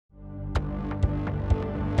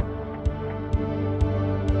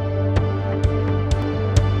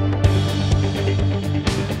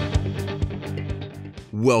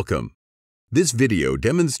Welcome! This video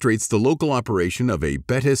demonstrates the local operation of a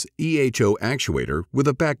Bettis EHO actuator with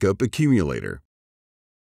a backup accumulator.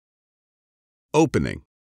 Opening.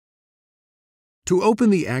 To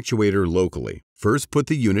open the actuator locally, first put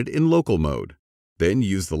the unit in local mode. Then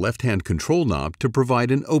use the left-hand control knob to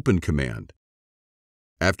provide an open command.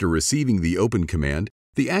 After receiving the open command,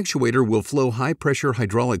 the actuator will flow high-pressure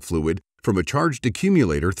hydraulic fluid from a charged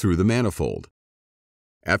accumulator through the manifold.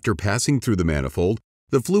 After passing through the manifold,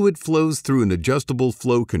 the fluid flows through an adjustable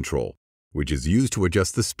flow control, which is used to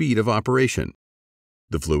adjust the speed of operation.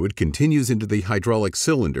 The fluid continues into the hydraulic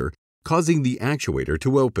cylinder, causing the actuator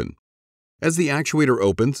to open. As the actuator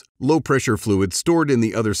opens, low-pressure fluid stored in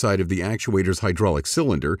the other side of the actuator's hydraulic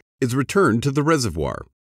cylinder is returned to the reservoir.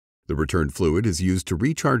 The returned fluid is used to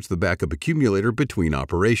recharge the backup accumulator between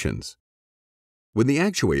operations. When the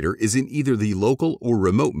actuator is in either the local or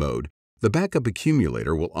remote mode, the backup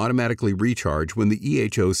accumulator will automatically recharge when the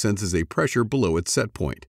EHO senses a pressure below its set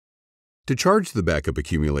point. To charge the backup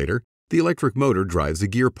accumulator, the electric motor drives a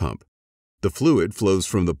gear pump. The fluid flows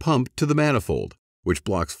from the pump to the manifold, which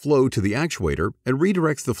blocks flow to the actuator and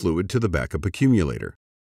redirects the fluid to the backup accumulator.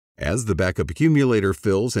 As the backup accumulator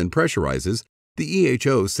fills and pressurizes, the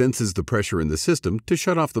EHO senses the pressure in the system to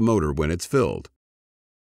shut off the motor when it's filled.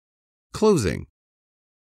 Closing.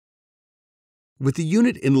 With the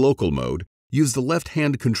unit in local mode, use the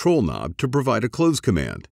left-hand control knob to provide a close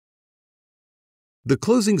command. The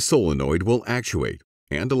closing solenoid will actuate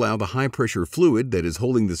and allow the high-pressure fluid that is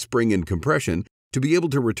holding the spring in compression to be able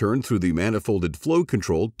to return through the manifolded flow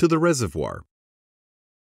control to the reservoir.